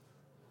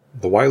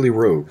The wily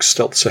rogue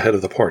stealths ahead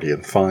of the party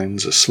and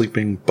finds a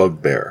sleeping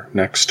bugbear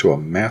next to a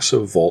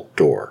massive vault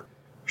door.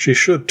 She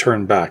should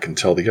turn back and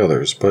tell the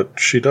others, but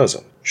she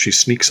doesn't. She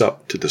sneaks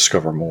up to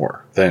discover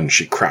more. Then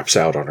she craps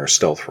out on her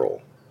stealth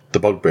roll. The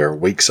bugbear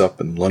wakes up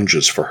and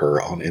lunges for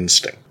her on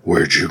instinct.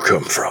 "Where'd you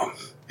come from?"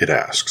 it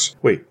asks.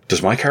 "Wait,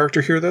 does my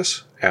character hear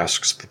this?"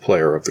 asks the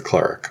player of the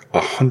cleric,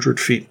 100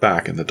 feet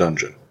back in the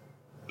dungeon.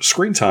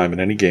 Screen time in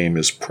any game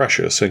is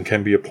precious and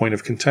can be a point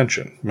of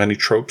contention. Many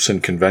tropes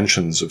and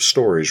conventions of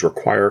stories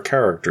require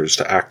characters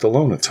to act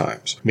alone at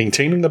times.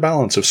 Maintaining the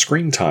balance of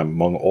screen time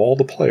among all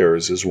the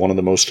players is one of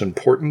the most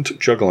important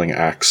juggling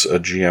acts a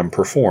GM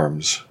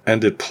performs,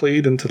 and it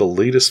played into the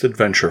latest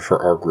adventure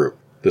for our group.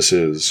 This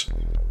is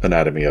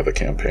Anatomy of a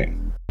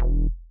Campaign.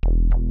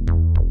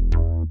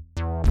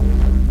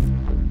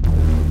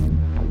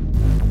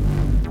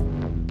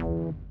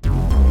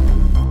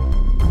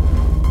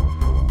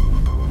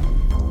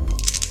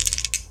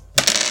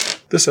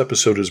 This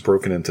episode is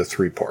broken into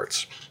 3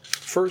 parts.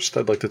 First,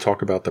 I'd like to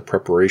talk about the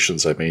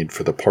preparations I made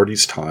for the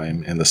party's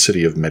time in the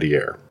city of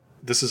Mediaire.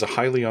 This is a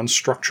highly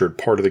unstructured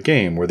part of the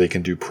game where they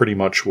can do pretty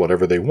much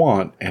whatever they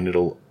want, and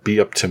it'll be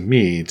up to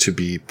me to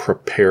be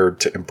prepared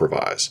to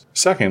improvise.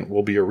 Second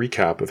will be a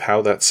recap of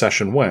how that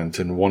session went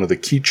and one of the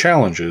key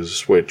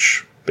challenges,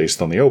 which,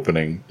 based on the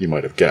opening, you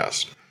might have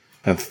guessed.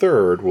 And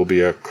third will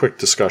be a quick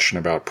discussion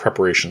about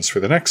preparations for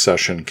the next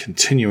session,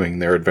 continuing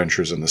their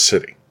adventures in the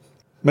city.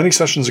 Many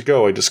sessions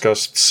ago, I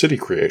discussed city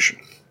creation.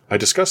 I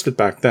discussed it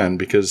back then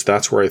because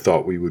that's where I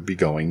thought we would be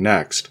going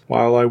next.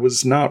 While I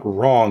was not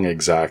wrong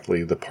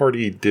exactly, the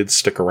party did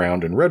stick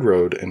around in Red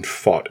Road and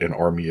fought an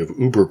army of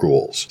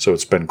Uberghouls, so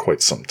it's been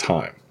quite some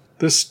time.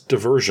 This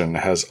diversion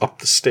has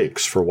upped the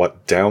stakes for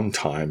what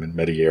downtime in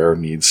Mediaire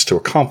needs to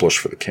accomplish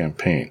for the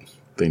campaign.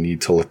 They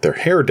need to let their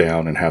hair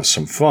down and have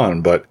some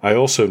fun, but I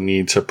also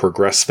need to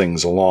progress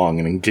things along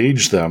and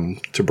engage them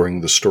to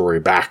bring the story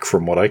back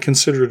from what I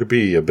consider to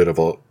be a bit of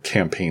a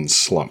campaign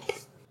slump.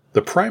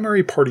 The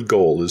primary party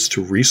goal is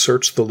to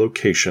research the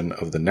location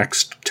of the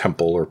next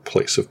temple or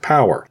place of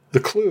power.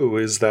 The clue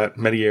is that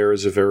Mediaire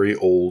is a very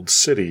old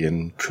city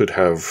and could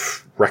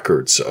have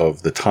records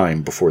of the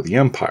time before the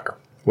Empire,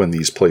 when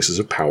these places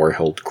of power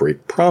held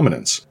great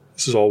prominence.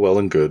 This is all well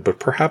and good, but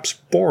perhaps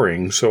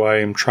boring, so I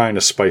am trying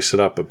to spice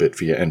it up a bit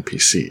via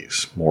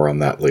NPCs. More on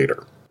that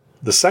later.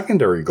 The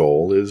secondary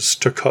goal is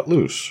to cut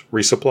loose,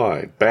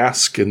 resupply,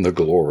 bask in the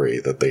glory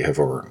that they have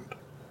earned.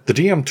 The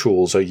DM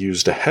tools I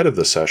used ahead of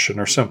the session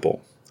are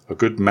simple. A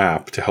good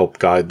map to help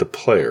guide the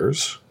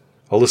players,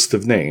 a list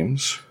of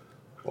names,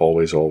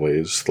 always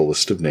the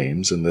list of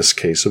names, in this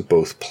case of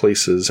both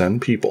places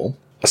and people,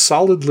 a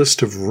solid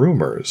list of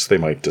rumors they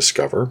might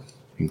discover,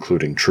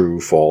 including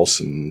true, false,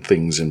 and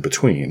things in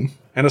between,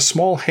 and a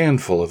small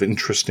handful of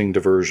interesting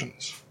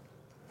diversions.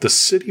 The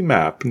city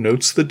map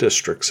notes the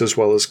districts as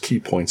well as key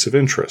points of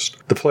interest.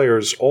 The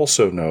players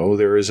also know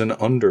there is an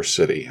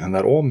undercity, and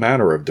that all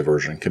manner of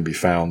diversion can be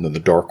found in the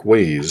dark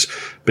ways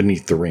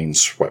beneath the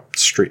rain-swept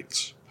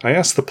streets. I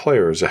asked the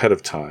players ahead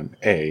of time,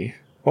 A,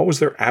 what was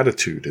their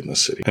attitude in the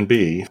city, and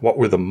B, what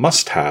were the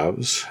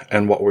must-haves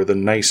and what were the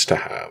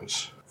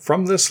nice-to-haves.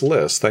 From this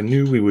list, I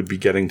knew we would be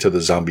getting to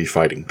the zombie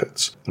fighting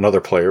pits. Another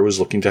player was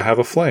looking to have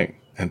a fling,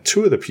 and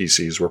 2 of the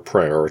PCs were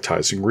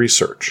prioritizing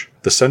research.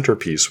 The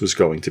centerpiece was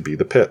going to be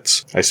the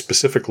pits. I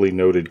specifically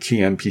noted key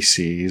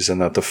NPCs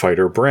and that the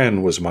fighter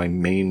Bren was my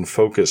main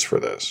focus for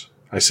this.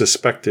 I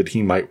suspected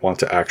he might want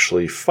to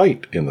actually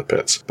fight in the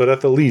pits, but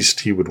at the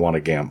least he would want to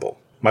gamble.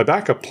 My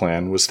backup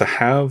plan was to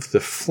have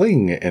the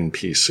fling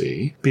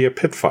NPC be a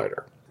pit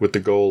fighter, with the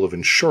goal of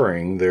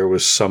ensuring there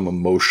was some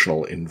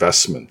emotional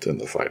investment in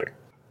the fighting.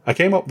 I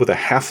came up with a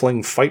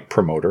halfling fight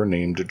promoter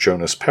named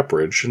Jonas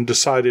Pepperidge and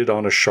decided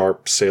on a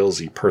sharp,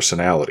 salesy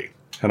personality.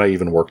 And I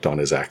even worked on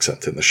his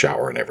accent in the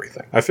shower and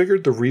everything. I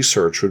figured the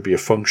research would be a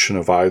function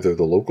of either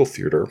the local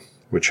theater,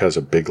 which has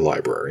a big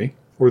library,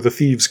 or the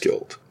Thieves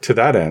Guild. To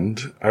that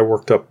end, I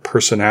worked up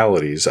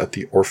personalities at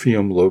the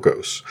Orpheum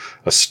Logos,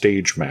 a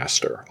stage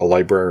master, a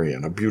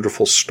librarian, a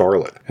beautiful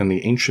starlet, and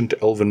the ancient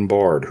elven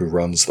bard who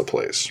runs the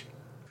place.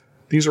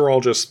 These are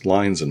all just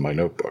lines in my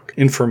notebook,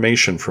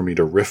 information for me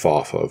to riff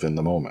off of in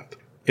the moment.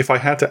 If I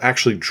had to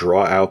actually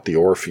draw out the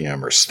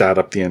Orpheum or stat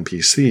up the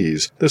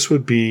NPCs, this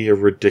would be a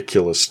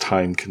ridiculous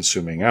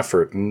time-consuming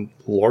effort and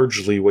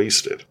largely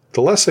wasted.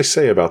 The less I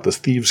say about the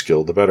Thieves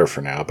Guild, the better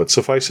for now, but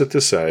suffice it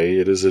to say,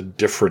 it is a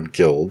different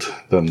guild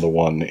than the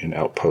one in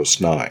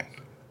Outpost 9.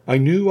 I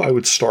knew I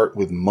would start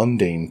with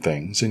mundane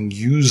things and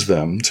use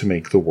them to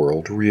make the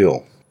world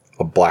real.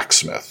 A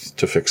blacksmith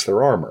to fix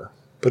their armor.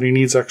 But he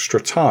needs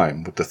extra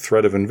time. With the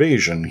threat of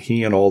invasion,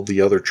 he and all the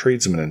other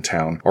tradesmen in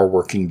town are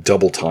working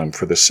double time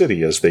for the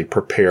city as they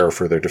prepare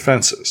for their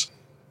defenses.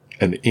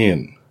 An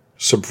inn,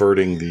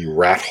 subverting the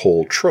rat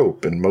hole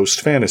trope in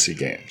most fantasy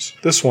games.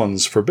 This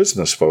one's for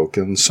business folk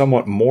and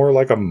somewhat more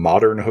like a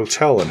modern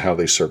hotel in how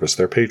they service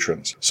their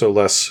patrons. So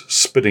less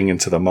spitting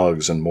into the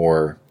mugs and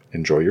more,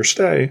 enjoy your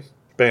stay,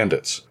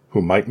 bandits,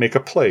 who might make a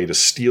play to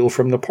steal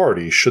from the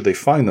party should they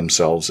find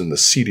themselves in the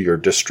seedier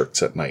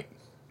districts at night.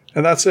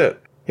 And that's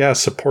it.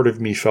 Yes, a part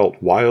of me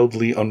felt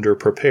wildly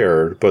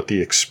underprepared, but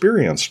the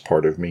experienced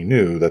part of me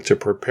knew that to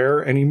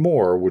prepare any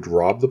more would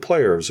rob the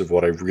players of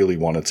what I really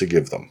wanted to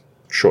give them: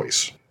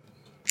 choice.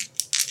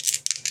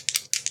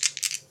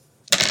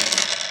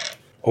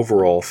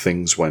 Overall,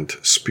 things went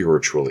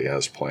spiritually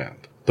as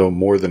planned, though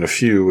more than a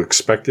few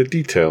expected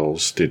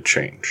details did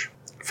change.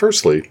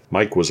 Firstly,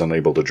 Mike was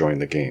unable to join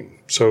the game,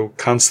 so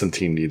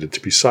Constantine needed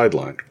to be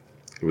sidelined.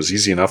 It was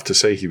easy enough to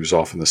say he was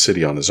off in the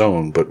city on his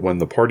own, but when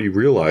the party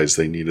realized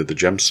they needed the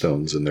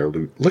gemstones and their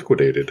loot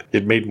liquidated,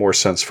 it made more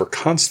sense for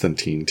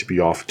Constantine to be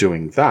off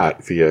doing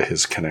that via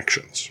his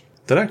connections.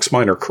 The next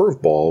minor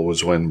curveball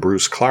was when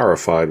Bruce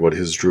clarified what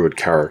his druid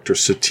character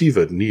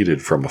Sativa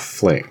needed from a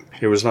fling.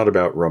 It was not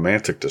about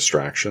romantic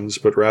distractions,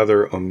 but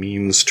rather a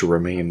means to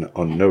remain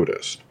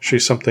unnoticed.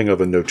 She's something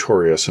of a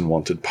notorious and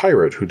wanted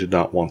pirate who did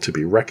not want to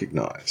be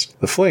recognized.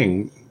 The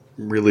fling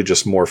really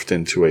just morphed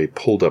into a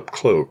pulled-up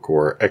cloak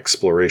or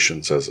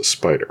explorations as a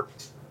spider.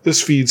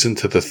 This feeds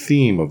into the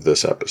theme of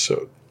this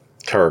episode,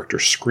 character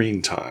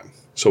screen time,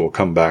 so we'll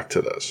come back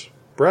to this.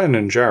 Bren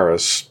and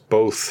Jarrus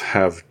both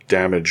have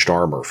damaged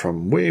armor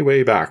from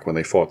way back when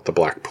they fought the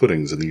Black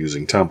Puddings in the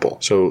Using Temple,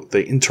 so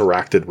they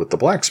interacted with the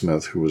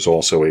blacksmith, who was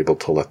also able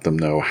to let them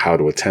know how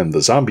to attend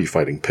the zombie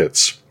fighting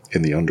pits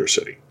in the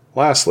Undercity.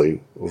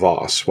 Lastly,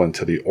 Voss went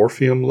to the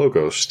Orpheum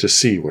Logos to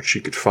see what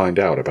she could find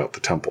out about the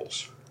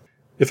temples.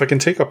 If I can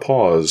take a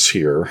pause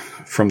here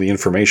from the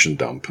information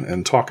dump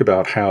and talk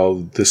about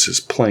how this is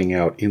playing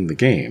out in the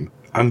game,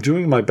 I'm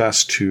doing my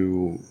best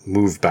to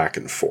move back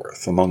and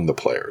forth among the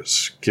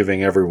players,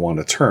 giving everyone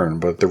a turn,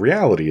 but the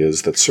reality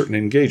is that certain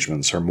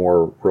engagements are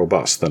more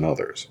robust than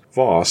others.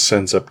 Voss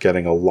ends up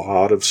getting a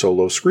lot of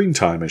solo screen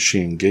time as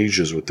she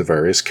engages with the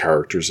various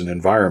characters and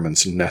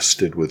environments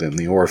nested within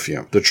the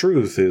Orpheum. The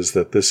truth is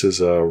that this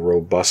is a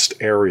robust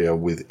area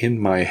within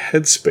my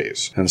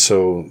headspace, and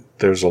so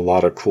there's a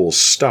lot of cool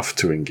stuff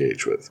to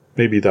engage with.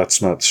 Maybe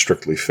that's not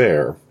strictly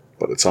fair,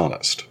 but it's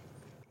honest.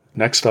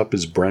 Next up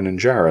is Bren and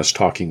Jarrus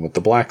talking with the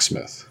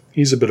blacksmith.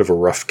 He's a bit of a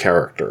rough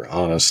character,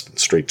 honest and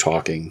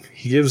straight-talking.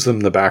 He gives them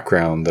the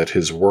background that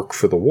his work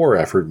for the war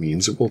effort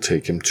means it will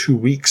take him 2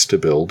 weeks to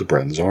build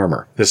Bren's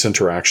armor. This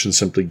interaction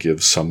simply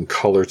gives some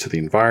color to the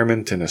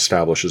environment and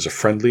establishes a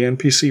friendly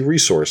NPC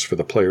resource for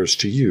the players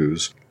to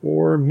use,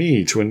 or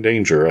me to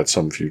endanger at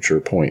some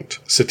future point.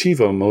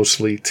 Sativa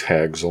mostly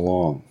tags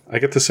along. I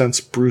get the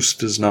sense Bruce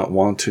does not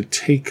want to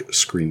take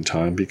screen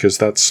time because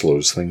that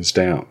slows things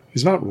down.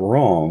 He's not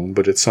wrong,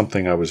 but it's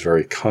something I was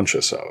very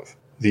conscious of.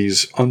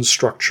 These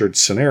unstructured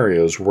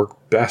scenarios work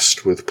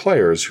best with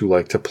players who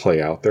like to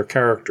play out their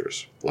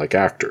characters, like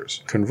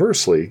actors.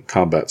 Conversely,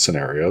 combat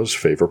scenarios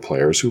favor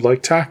players who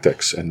like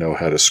tactics and know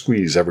how to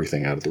squeeze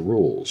everything out of the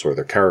rules or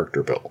their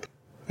character build.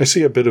 I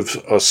see a bit of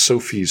a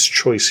Sophie's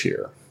choice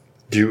here.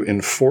 Do you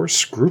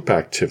enforce group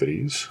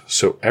activities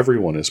so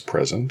everyone is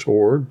present,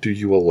 or do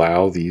you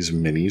allow these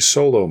mini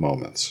solo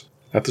moments?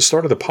 At the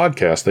start of the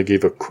podcast, I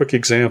gave a quick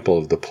example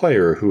of the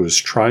player who is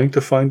trying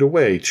to find a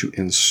way to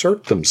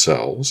insert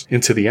themselves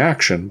into the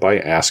action by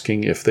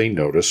asking if they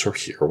notice or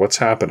hear what's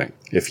happening.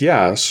 If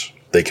yes,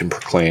 they can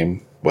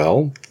proclaim,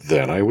 well,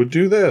 then I would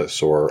do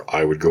this, or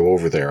I would go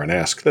over there and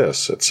ask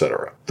this,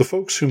 etc. The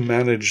folks who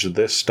manage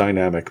this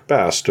dynamic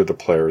best are the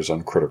players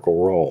on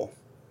Critical Role.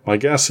 My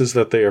guess is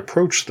that they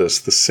approach this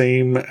the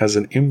same as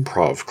an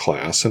improv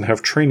class and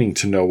have training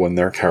to know when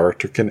their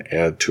character can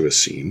add to a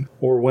scene,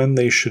 or when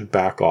they should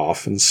back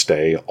off and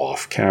stay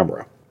off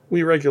camera.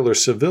 We regular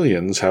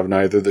civilians have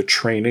neither the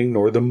training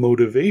nor the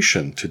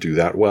motivation to do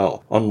that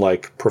well,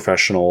 unlike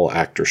professional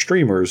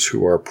actor-streamers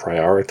who are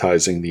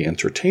prioritizing the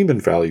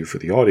entertainment value for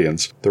the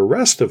audience. The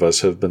rest of us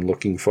have been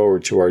looking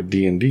forward to our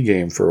D&D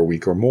game for a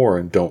week or more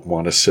and don't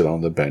want to sit on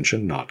the bench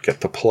and not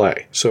get to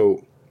play.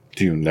 So,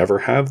 do you never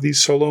have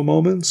these solo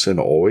moments and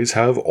always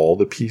have all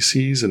the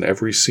PCs in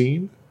every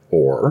scene?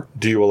 Or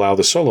do you allow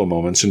the solo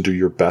moments and do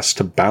your best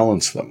to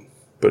balance them,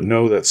 but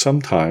know that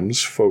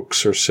sometimes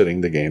folks are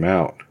sitting the game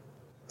out?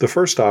 The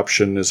first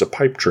option is a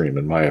pipe dream,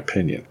 in my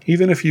opinion.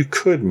 Even if you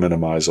could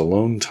minimize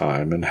alone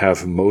time and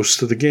have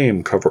most of the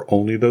game cover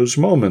only those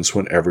moments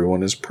when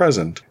everyone is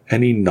present,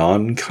 any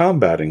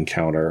non-combat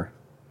encounter,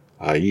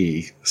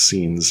 i.e.,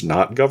 scenes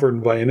not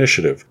governed by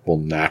initiative, will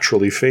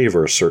naturally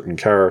favor certain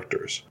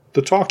characters.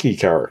 The talkie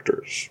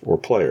characters, or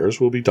players,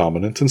 will be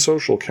dominant in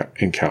social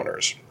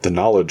encounters. The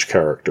knowledge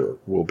character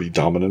will be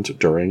dominant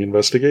during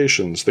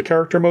investigations. The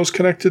character most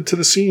connected to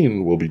the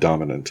scene will be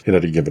dominant in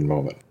any given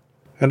moment.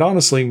 And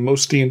honestly,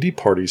 most D&D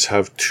parties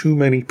have too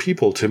many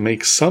people to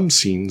make some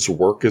scenes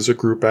work as a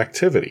group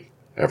activity.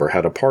 Ever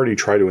had a party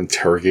try to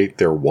interrogate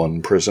their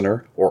one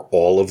prisoner, or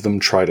all of them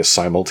try to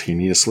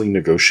simultaneously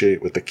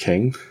negotiate with the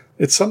king?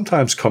 It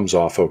sometimes comes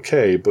off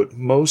okay, but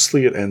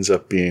mostly it ends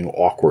up being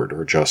awkward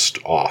or just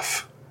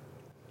off.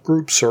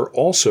 Groups are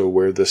also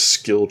where the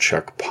skill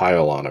check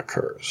pile-on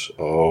occurs.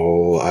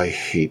 Oh, I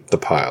hate the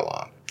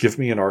pile-on. Give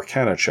me an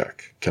Arcana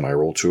check. Can I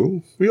roll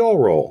 2? We all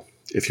roll.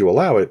 If you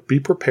allow it, be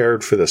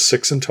prepared for the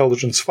 6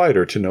 intelligence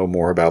fighter to know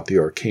more about the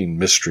arcane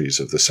mysteries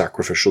of the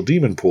sacrificial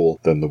demon pool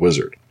than the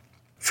wizard.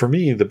 For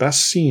me, the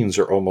best scenes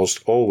are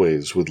almost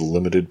always with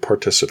limited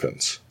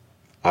participants,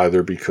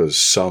 either because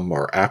some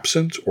are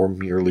absent or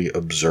merely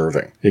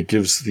observing. It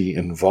gives the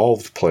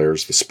involved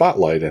players the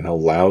spotlight and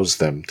allows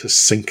them to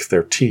sink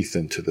their teeth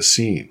into the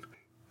scene.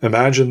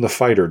 Imagine the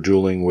fighter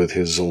dueling with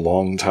his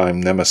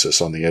longtime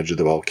nemesis on the edge of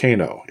the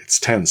volcano. It's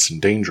tense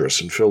and dangerous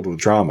and filled with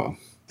drama.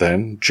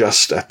 Then,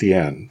 just at the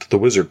end, the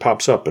wizard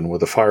pops up and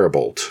with a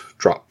firebolt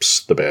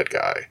drops the bad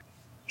guy.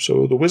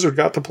 So the wizard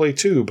got to play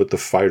too, but the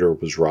fighter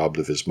was robbed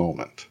of his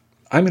moment.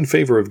 I'm in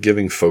favor of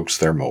giving folks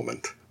their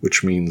moment,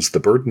 which means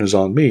the burden is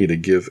on me to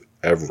give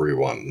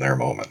everyone their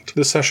moment.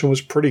 This session was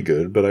pretty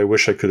good, but I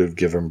wish I could have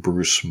given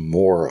Bruce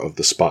more of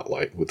the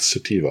spotlight with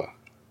Sativa.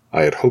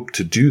 I had hoped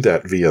to do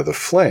that via the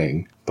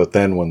flaying, but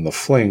then when the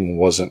fling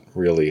wasn't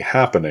really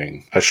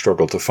happening, I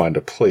struggled to find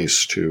a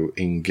place to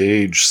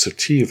engage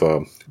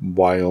Sativa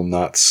while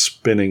not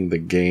spinning the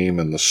game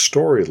and the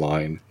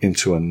storyline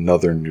into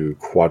another new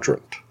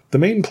quadrant. The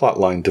main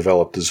plotline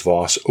developed as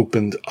Voss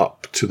opened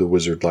up to the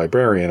wizard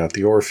librarian at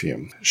the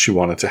Orpheum. She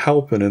wanted to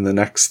help, and in the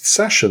next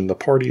session, the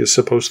party is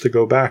supposed to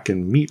go back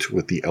and meet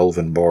with the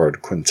elven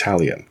bard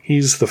Quintalion.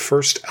 He's the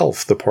first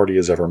elf the party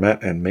has ever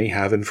met and may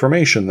have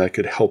information that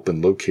could help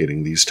in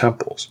locating these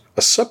temples.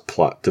 A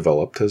subplot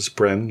developed as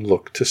Bren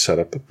looked to set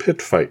up a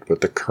pit fight with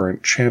the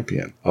current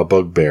champion, a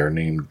bugbear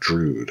named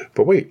Druid.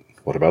 But wait,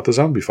 what about the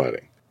zombie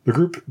fighting? The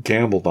group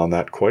gambled on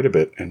that quite a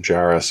bit, and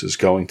Jairus is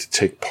going to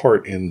take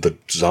part in the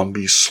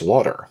zombie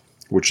slaughter,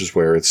 which is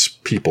where it's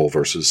people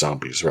versus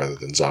zombies rather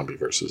than zombie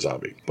versus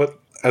zombie. But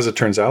as it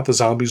turns out, the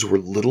zombies were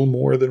little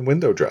more than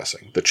window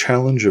dressing. The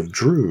challenge of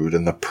Druid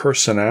and the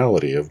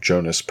personality of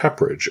Jonas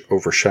Pepperidge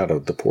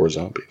overshadowed the poor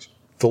zombies.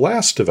 The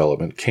last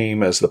development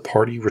came as the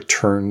party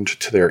returned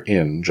to their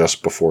inn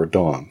just before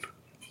dawn.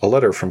 A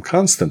letter from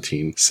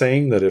Constantine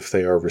saying that if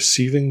they are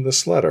receiving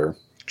this letter,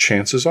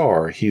 chances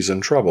are he's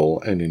in trouble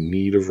and in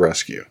need of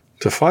rescue.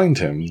 To find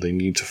him, they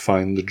need to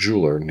find the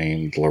jeweler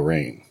named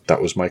Lorraine.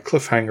 That was my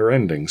cliffhanger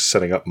ending,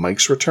 setting up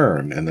Mike's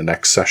return in the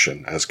next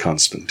session as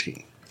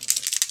Constantine.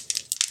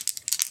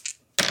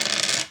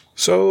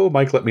 So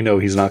Mike let me know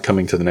he's not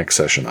coming to the next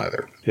session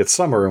either. It's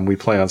summer and we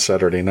play on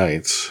Saturday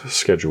nights.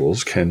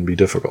 Schedules can be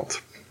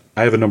difficult.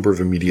 I have a number of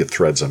immediate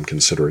threads I'm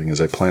considering as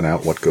I plan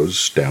out what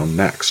goes down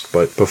next,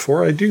 but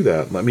before I do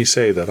that, let me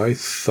say that I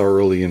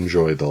thoroughly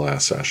enjoyed the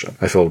last session.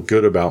 I felt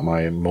good about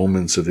my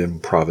moments of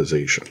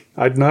improvisation.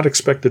 I'd not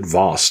expected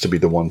Voss to be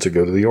the one to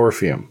go to the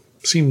Orpheum.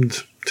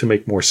 Seemed to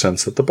make more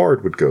sense that the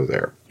bard would go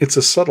there. It's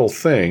a subtle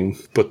thing,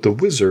 but the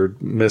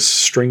wizard, Miss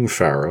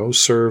Stringfarrow,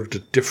 served a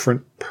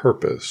different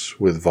purpose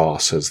with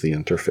Voss as the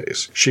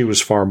interface. She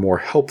was far more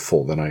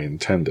helpful than I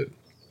intended.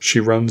 She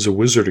runs a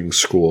wizarding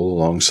school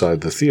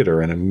alongside the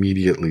theater and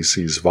immediately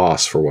sees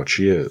Voss for what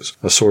she is,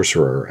 a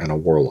sorcerer and a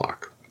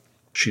warlock.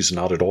 She's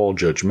not at all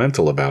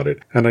judgmental about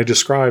it, and I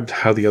described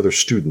how the other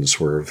students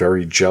were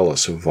very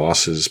jealous of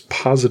Voss's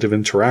positive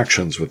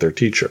interactions with their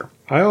teacher.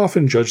 I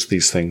often judge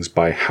these things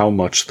by how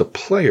much the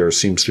player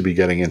seems to be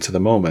getting into the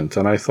moment,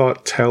 and I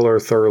thought Taylor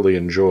thoroughly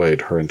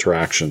enjoyed her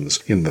interactions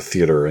in the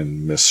theater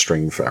and Miss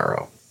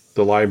Stringfarrow.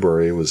 The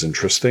library was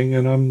interesting,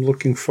 and I'm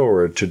looking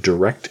forward to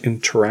direct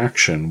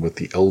interaction with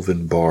the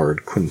elven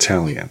bard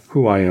Quintalion,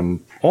 who I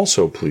am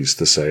also pleased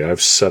to say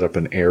I've set up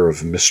an air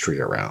of mystery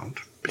around.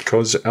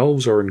 Because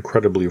elves are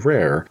incredibly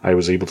rare, I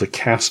was able to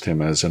cast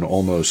him as an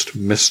almost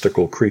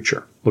mystical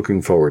creature.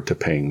 Looking forward to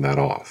paying that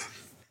off.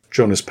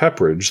 Jonas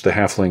Pepperidge, the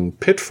halfling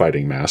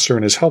pit-fighting master,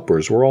 and his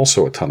helpers were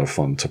also a ton of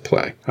fun to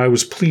play. I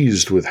was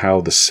pleased with how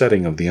the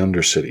setting of the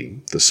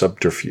Undercity, the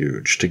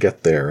subterfuge to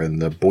get there,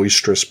 and the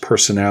boisterous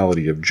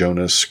personality of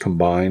Jonas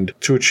combined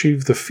to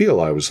achieve the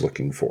feel I was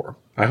looking for.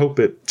 I hope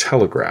it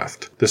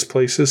telegraphed. This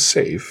place is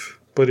safe,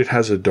 but it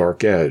has a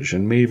dark edge,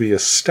 and maybe a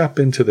step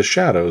into the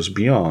shadows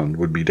beyond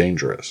would be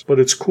dangerous. But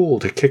it's cool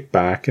to kick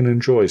back and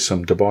enjoy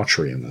some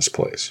debauchery in this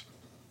place.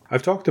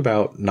 I've talked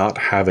about not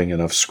having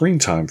enough screen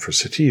time for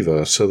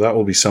Sativa, so that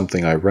will be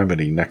something I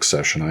remedy next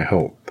session, I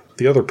hope.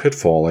 The other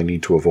pitfall I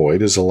need to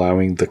avoid is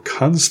allowing the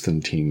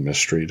Constantine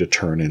mystery to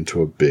turn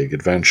into a big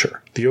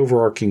adventure. The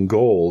overarching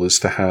goal is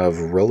to have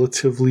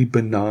relatively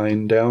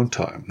benign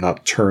downtime,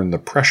 not turn the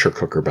pressure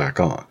cooker back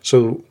on.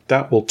 So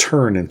that will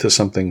turn into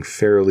something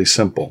fairly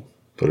simple.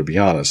 Though to be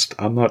honest,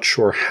 I'm not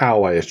sure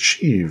how I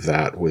achieve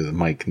that with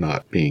Mike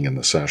not being in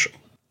the session.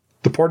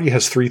 The party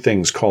has 3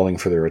 things calling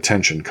for their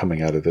attention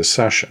coming out of this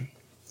session.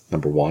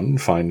 Number 1,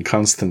 find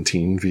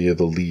Constantine via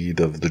the lead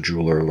of the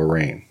jeweler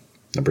Lorraine.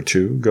 Number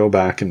 2, go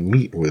back and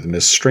meet with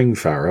Miss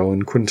Stringfarrow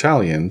and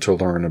Quintalion to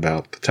learn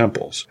about the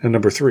temples. And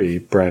number 3,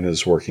 Bren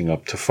is working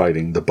up to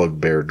fighting the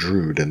bugbear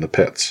Druid in the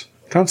pits.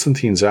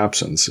 Constantine's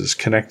absence is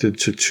connected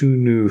to 2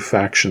 new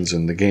factions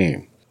in the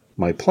game.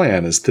 My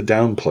plan is to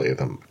downplay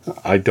them.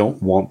 I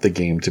don't want the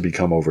game to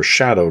become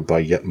overshadowed by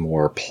yet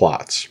more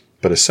plots.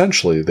 But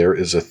essentially, there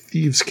is a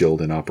Thieves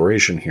Guild in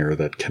operation here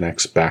that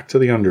connects back to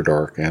the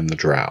Underdark and the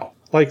Drow.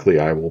 Likely,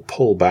 I will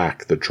pull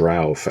back the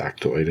Drow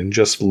factoid and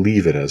just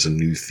leave it as a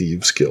new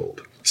Thieves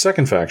Guild.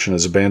 Second faction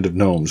is a band of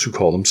gnomes who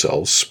call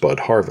themselves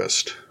Spud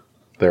Harvest.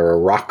 They're a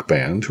rock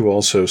band who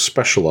also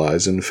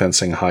specialize in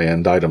fencing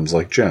high-end items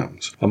like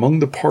gems. Among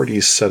the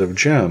party's set of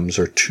gems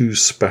are 2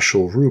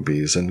 special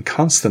rubies, and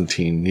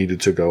Constantine needed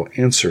to go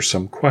answer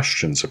some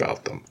questions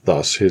about them,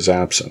 thus his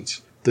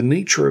absence. The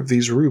nature of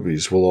these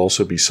rubies will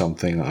also be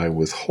something I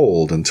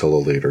withhold until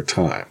a later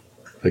time.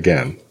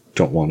 Again,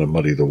 don't want to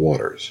muddy the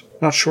waters.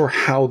 Not sure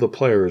how the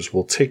players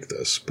will take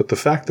this, but the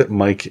fact that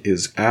Mike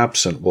is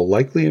absent will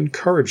likely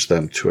encourage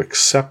them to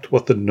accept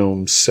what the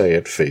gnomes say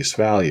at face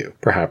value,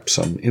 perhaps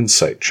some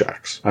insight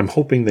checks. I'm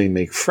hoping they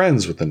make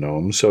friends with the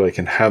gnomes so I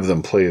can have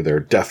them play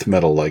their death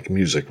metal-like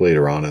music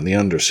later on in the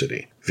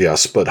Undercity. Wir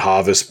spud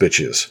harvest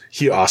bitches,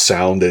 here are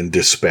sound and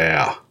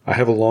despair. I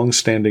have a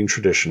long-standing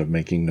tradition of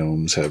making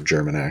gnomes have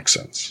German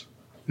accents,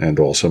 and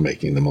also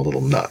making them a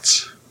little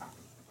nuts.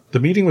 The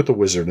meeting with the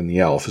wizard and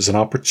the elf is an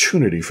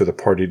opportunity for the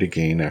party to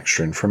gain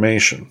extra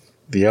information.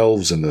 The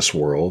elves in this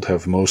world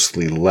have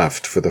mostly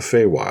left for the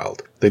Feywild.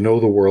 They know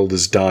the world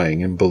is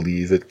dying and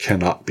believe it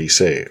cannot be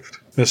saved.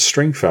 Miss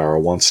Stringflower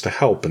wants to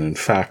help and in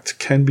fact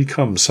can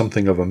become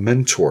something of a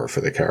mentor for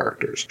the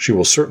characters. She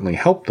will certainly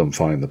help them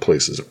find the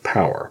places of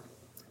power.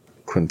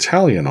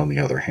 Quintalion, on the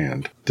other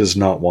hand, does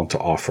not want to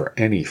offer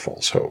any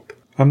false hope.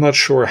 I'm not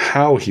sure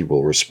how he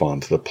will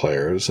respond to the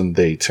players and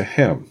they to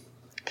him.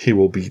 He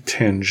will be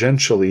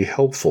tangentially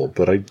helpful,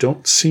 but I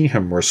don't see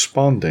him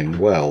responding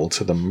well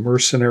to the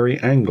mercenary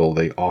angle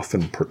they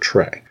often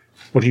portray.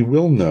 What he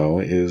will know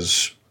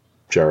is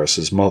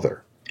Jairus'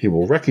 mother. He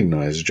will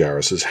recognize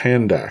Jairus'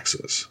 hand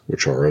axes,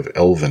 which are of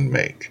elven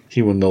make.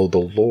 He will know the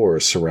lore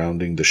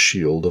surrounding the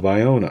Shield of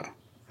Iona,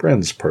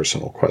 Bren's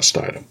personal quest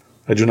item.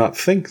 I do not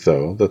think,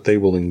 though, that they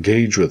will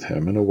engage with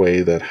him in a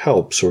way that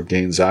helps or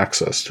gains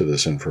access to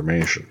this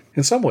information.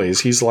 In some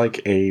ways, he's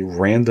like a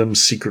random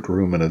secret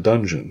room in a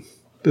dungeon.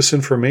 This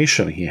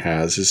information he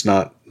has is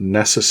not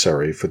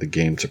necessary for the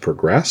game to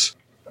progress,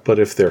 but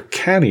if they're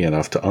canny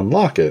enough to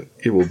unlock it,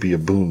 it will be a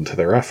boon to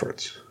their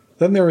efforts.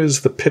 Then there is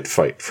the pit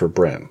fight for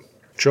Bren.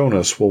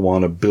 Jonas will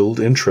want to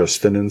build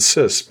interest and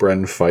insist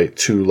Bren fight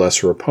 2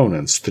 lesser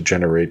opponents to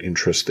generate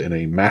interest in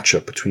a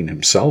matchup between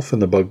himself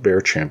and the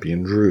bugbear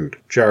champion Druid.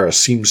 Jairus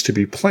seems to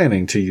be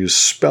planning to use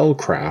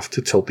spellcraft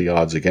to tilt the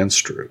odds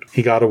against Druid.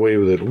 He got away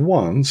with it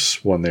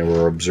once when they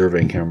were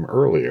observing him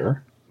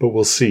earlier, but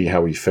we'll see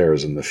how he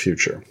fares in the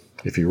future.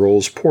 If he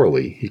rolls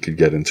poorly, he could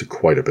get into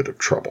quite a bit of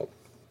trouble.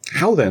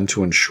 How then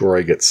to ensure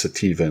I get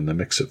Sativa in the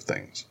mix of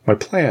things? My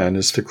plan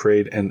is to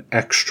create an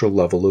extra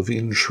level of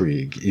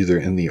intrigue, either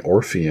in the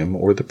Orpheum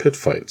or the pit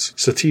fights.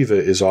 Sativa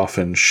is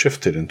often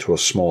shifted into a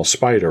small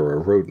spider or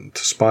rodent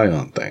to spy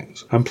on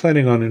things. I'm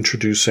planning on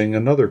introducing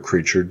another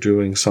creature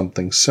doing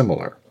something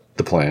similar.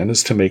 The plan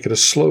is to make it a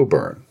slow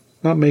burn,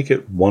 not make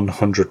it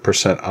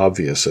 100%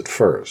 obvious at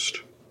first.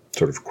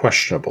 Sort of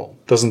questionable.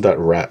 Doesn't that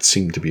rat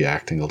seem to be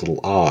acting a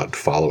little odd?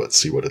 Follow it,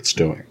 see what it's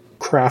doing.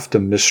 Craft a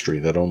mystery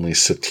that only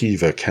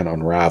Sativa can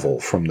unravel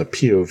from the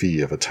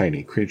POV of a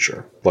tiny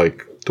creature,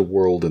 like the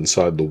world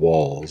inside the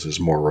walls is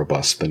more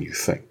robust than you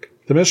think.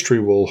 The mystery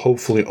will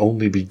hopefully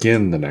only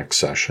begin the next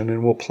session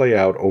and will play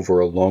out over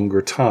a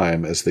longer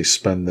time as they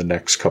spend the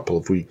next couple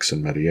of weeks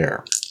in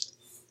Mediair.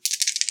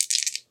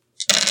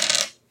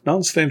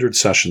 Non-standard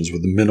sessions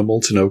with minimal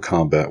to no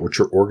combat,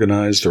 which are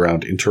organized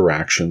around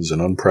interactions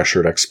and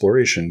unpressured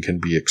exploration, can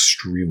be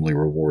extremely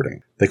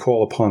rewarding. They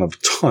call upon a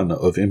ton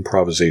of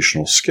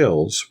improvisational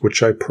skills,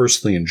 which I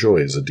personally enjoy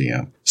as a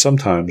DM.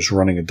 Sometimes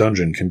running a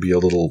dungeon can be a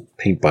little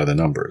paint by the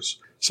numbers.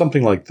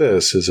 Something like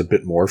this is a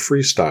bit more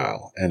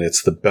freestyle, and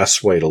it's the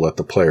best way to let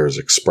the players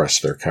express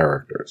their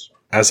characters.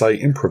 As I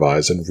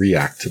improvise and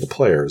react to the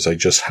players, I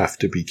just have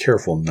to be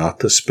careful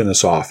not to spin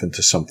us off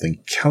into something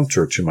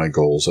counter to my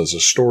goals as a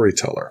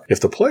storyteller.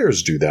 If the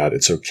players do that,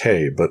 it's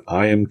okay, but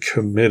I am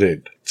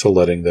committed to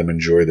letting them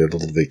enjoy their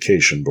little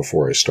vacation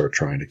before I start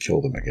trying to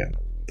kill them again.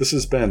 This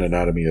has been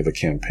Anatomy of a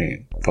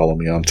Campaign. Follow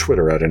me on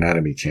Twitter at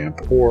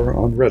AnatomyCamp or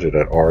on Reddit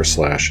at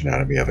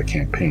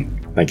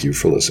r/AnatomyOfACampaign. Thank you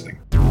for listening.